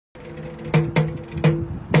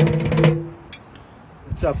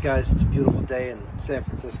What's up, guys? It's a beautiful day in San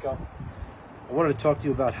Francisco. I wanted to talk to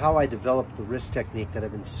you about how I developed the wrist technique that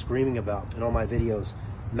I've been screaming about in all my videos,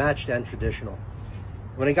 matched and traditional.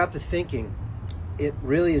 When I got to thinking, it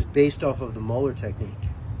really is based off of the Moeller technique.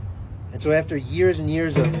 And so after years and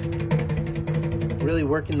years of really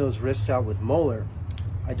working those wrists out with Moeller,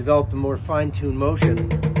 I developed a more fine-tuned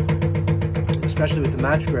motion, especially with the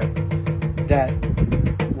match grip, that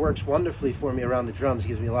works wonderfully for me around the drums. It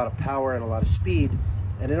gives me a lot of power and a lot of speed,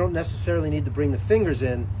 and I don't necessarily need to bring the fingers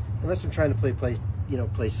in unless I'm trying to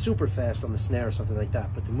play super fast on the snare or something like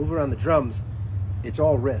that. But to move around the drums, it's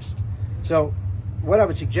all wrist. So what I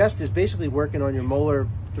would suggest is basically working on your Moeller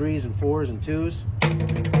 3s and 4s and 2s,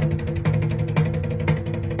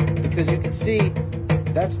 because you can see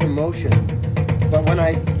that's the motion. But when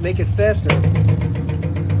I make it faster,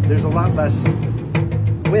 there's a lot less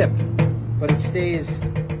whip, but it stays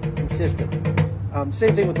consistent.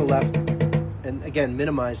 Same thing with the left, and again,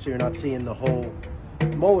 minimize so you're not seeing the whole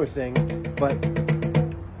Moeller thing, but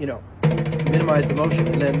minimize the motion.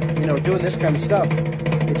 And then doing this kind of stuff,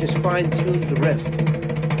 it just fine-tunes the wrist,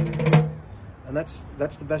 and that's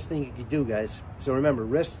the best thing you can do, guys. So remember,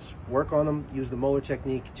 wrists, work on them, use the Moeller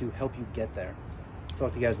technique to help you get there.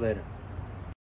 Talk to you guys later.